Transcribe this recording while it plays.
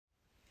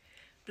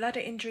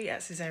Bladder injury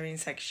at caesarean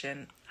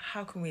section,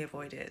 how can we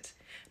avoid it?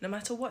 No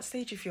matter what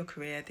stage of your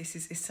career, this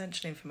is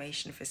essential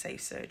information for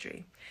safe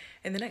surgery.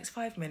 In the next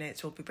 5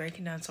 minutes, we'll be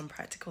breaking down some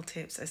practical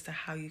tips as to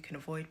how you can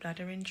avoid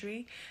bladder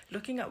injury,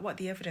 looking at what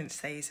the evidence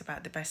says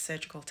about the best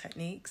surgical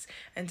techniques,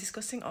 and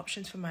discussing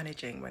options for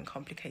managing when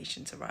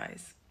complications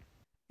arise.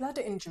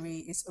 Bladder injury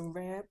is a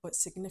rare but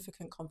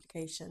significant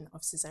complication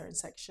of caesarean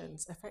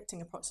sections,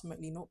 affecting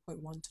approximately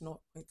 0.1 to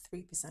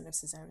 0.3% of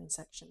caesarean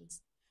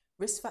sections.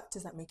 Risk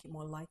factors that make it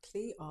more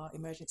likely are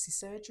emergency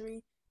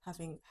surgery,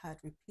 having had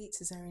repeat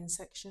caesarean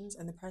sections,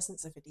 and the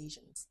presence of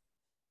adhesions.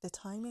 The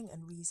timing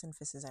and reason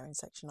for caesarean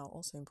section are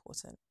also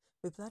important,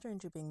 with bladder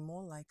injury being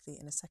more likely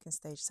in a second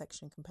stage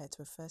section compared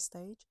to a first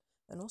stage,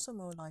 and also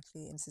more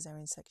likely in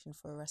caesarean section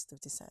for arrest of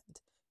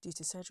descent, due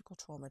to surgical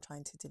trauma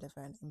trying to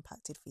deliver an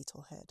impacted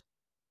fetal head.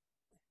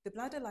 The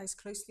bladder lies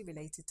closely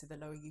related to the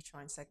lower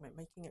uterine segment,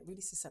 making it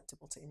really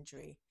susceptible to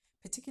injury,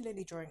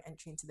 particularly during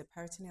entry into the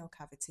peritoneal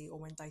cavity or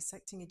when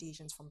dissecting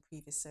adhesions from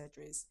previous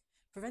surgeries.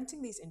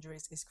 Preventing these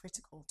injuries is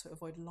critical to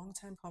avoid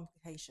long-term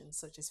complications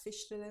such as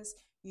fistulas,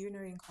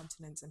 urinary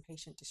incontinence, and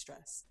patient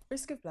distress.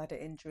 Risk of bladder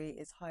injury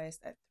is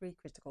highest at 3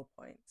 critical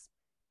points: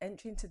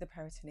 entry into the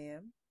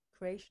peritoneum,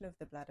 creation of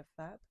the bladder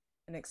flap,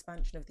 and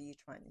expansion of the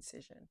uterine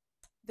incision.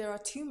 There are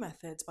 2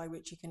 methods by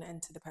which you can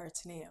enter the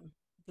peritoneum: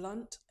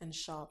 blunt and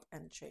sharp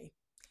entry.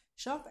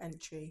 Sharp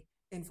entry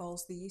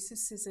involves the use of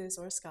scissors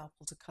or a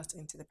scalpel to cut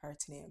into the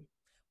peritoneum.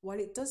 While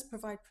it does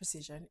provide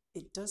precision,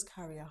 it does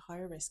carry a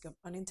higher risk of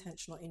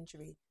unintentional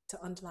injury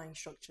to underlying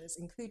structures,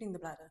 including the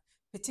bladder,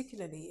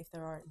 particularly if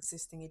there are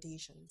existing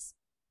adhesions.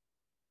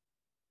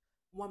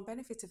 One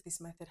benefit of this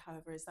method,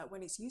 however, is that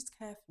when it's used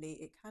carefully,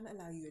 it can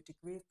allow you a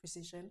degree of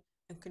precision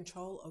and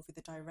control over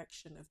the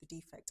direction of the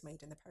defect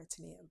made in the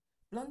peritoneum.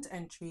 Blunt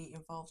entry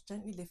involves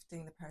gently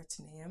lifting the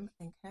peritoneum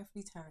and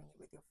carefully tearing it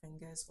with your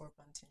fingers or a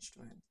blunt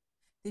instrument.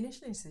 The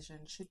initial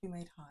incision should be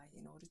made high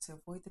in order to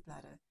avoid the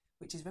bladder,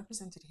 which is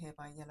represented here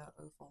by a yellow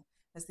oval,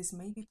 as this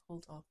may be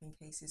pulled up in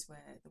cases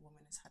where the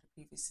woman has had a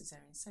previous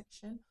caesarean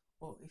section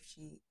or if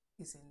she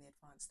is in the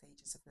advanced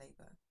stages of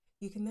labour.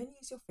 You can then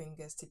use your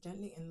fingers to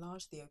gently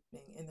enlarge the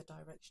opening in the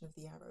direction of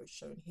the arrows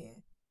shown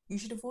here. You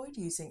should avoid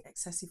using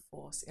excessive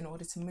force in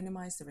order to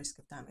minimize the risk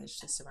of damage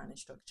to surrounding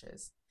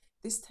structures.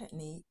 This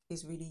technique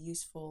is really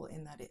useful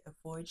in that it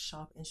avoids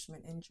sharp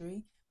instrument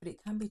injury, but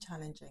it can be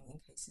challenging in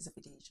cases of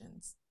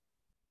adhesions.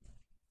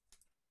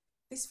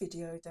 This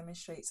video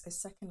demonstrates a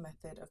second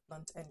method of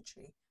blunt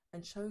entry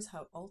and shows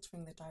how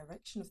altering the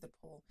direction of the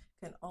pull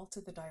can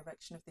alter the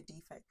direction of the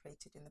defect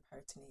created in the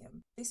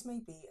peritoneum. This may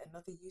be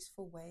another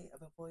useful way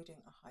of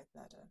avoiding a high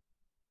bladder.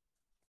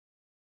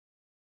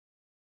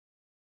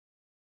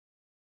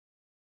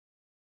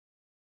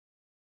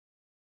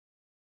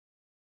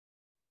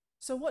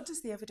 So what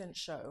does the evidence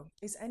show?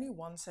 Is any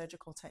one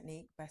surgical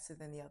technique better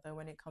than the other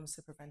when it comes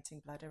to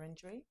preventing bladder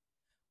injury?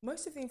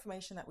 Most of the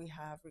information that we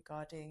have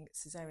regarding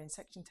caesarean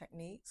section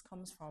techniques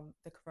comes from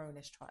the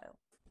Coronis trial.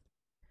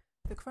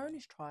 The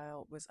Coronis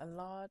trial was a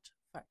large,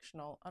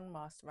 fractional,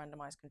 unmasked,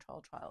 randomized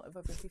control trial of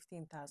over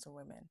 15,000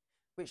 women,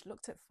 which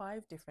looked at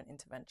 5 different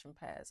intervention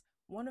pairs,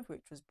 one of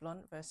which was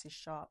blunt versus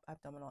sharp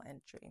abdominal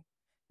entry.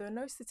 There are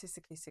no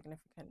statistically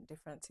significant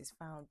differences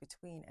found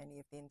between any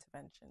of the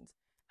interventions.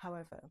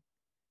 However,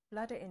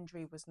 bladder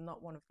injury was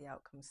not one of the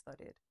outcomes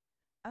studied.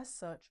 As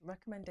such,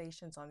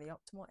 recommendations on the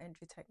optimal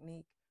entry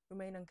technique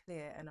remain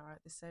unclear and are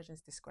at the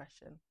surgeon's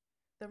discretion.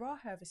 There are,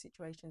 however,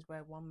 situations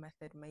where one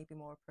method may be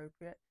more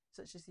appropriate,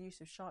 such as the use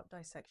of sharp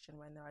dissection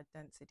when there are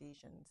dense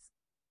adhesions.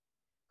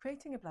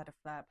 Creating a bladder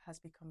flap has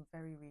become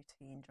very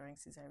routine during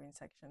caesarean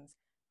sections.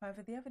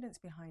 However, the evidence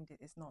behind it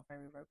is not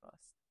very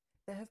robust.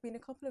 There have been a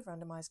couple of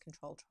randomized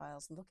control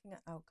trials looking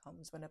at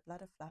outcomes when a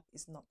bladder flap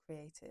is not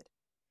created.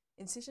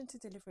 Incision to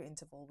delivery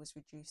interval was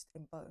reduced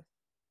in both.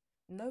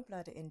 No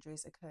bladder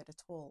injuries occurred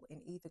at all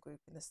in either group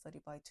in the study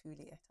by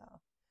Tooley et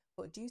al.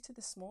 But due to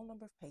the small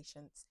number of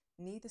patients,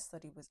 neither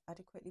study was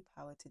adequately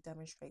powered to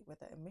demonstrate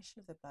whether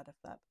omission of the bladder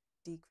flap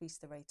decreased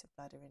the rate of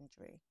bladder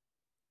injury.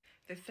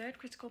 The third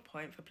critical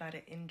point for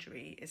bladder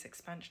injury is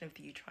expansion of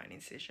the uterine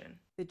incision.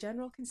 The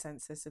general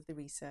consensus of the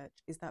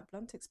research is that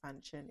blunt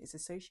expansion is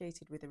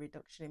associated with a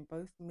reduction in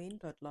both mean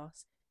blood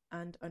loss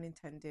and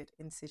unintended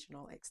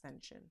incisional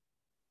extension.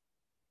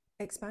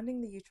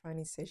 Expanding the uterine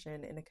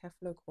incision in a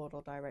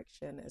cephalocaudal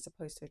direction as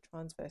opposed to a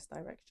transverse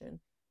direction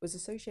was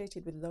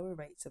associated with lower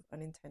rates of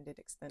unintended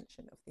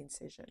extension of the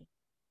incision.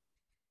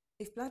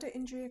 If bladder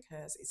injury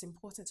occurs, it's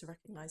important to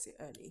recognize it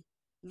early.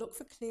 Look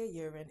for clear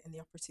urine in the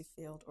operative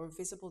field or a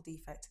visible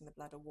defect in the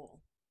bladder wall.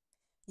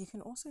 You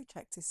can also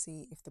check to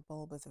see if the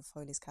bulb of the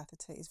Foley's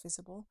catheter is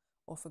visible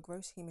or for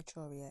gross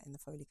hematuria in the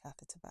Foley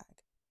catheter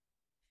bag.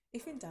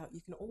 If in doubt,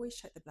 you can always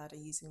check the bladder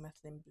using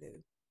methylene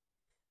blue.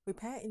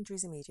 Repair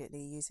injuries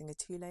immediately using a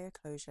 2-layer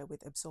closure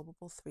with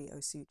absorbable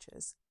 3O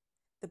sutures.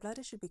 The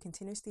bladder should be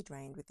continuously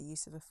drained with the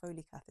use of a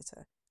Foley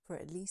catheter for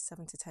at least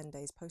 7 to 10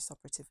 days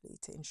postoperatively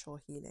to ensure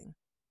healing.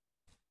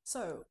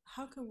 So,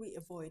 how can we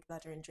avoid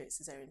bladder injury at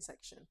caesarean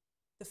section?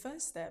 The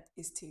first step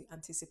is to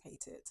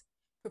anticipate it.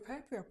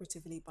 Prepare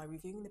preoperatively by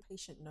reviewing the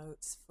patient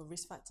notes for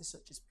risk factors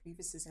such as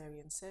previous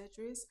cesarean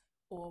surgeries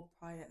or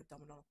prior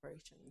abdominal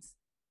operations.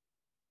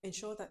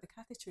 Ensure that the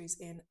catheter is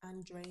in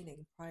and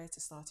draining prior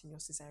to starting your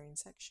cesarean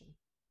section.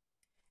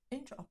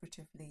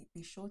 Intraoperatively,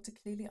 be sure to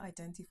clearly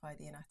identify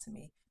the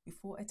anatomy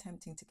before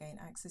attempting to gain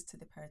access to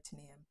the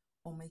peritoneum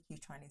or make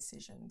uterine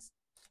incisions.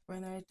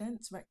 When there are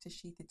dense rectus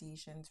sheath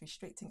adhesions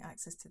restricting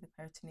access to the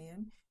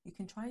peritoneum, you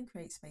can try and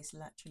create space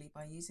laterally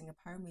by using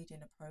a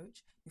paramedian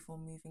approach before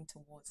moving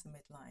towards the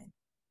midline.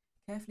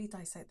 Carefully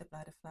dissect the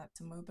bladder flap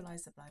to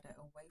mobilize the bladder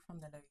away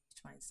from the lower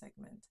uterine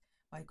segment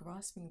by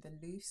grasping the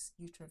loose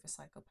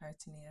uterovesical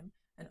peritoneum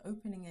and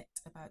opening it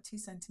about 2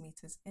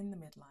 centimeters in the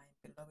midline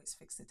below its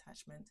fixed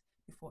attachment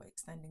before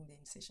extending the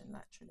incision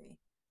laterally.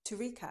 To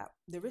recap,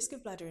 the risk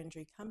of bladder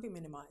injury can be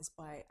minimized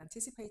by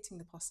anticipating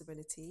the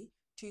possibility,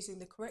 choosing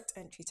the correct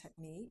entry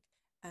technique,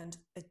 and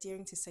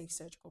adhering to safe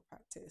surgical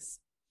practice.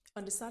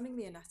 Understanding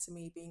the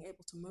anatomy, being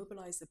able to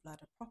mobilize the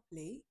bladder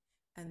properly,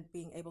 and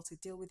being able to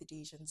deal with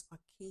adhesions are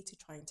key to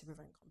trying to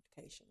prevent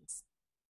complications.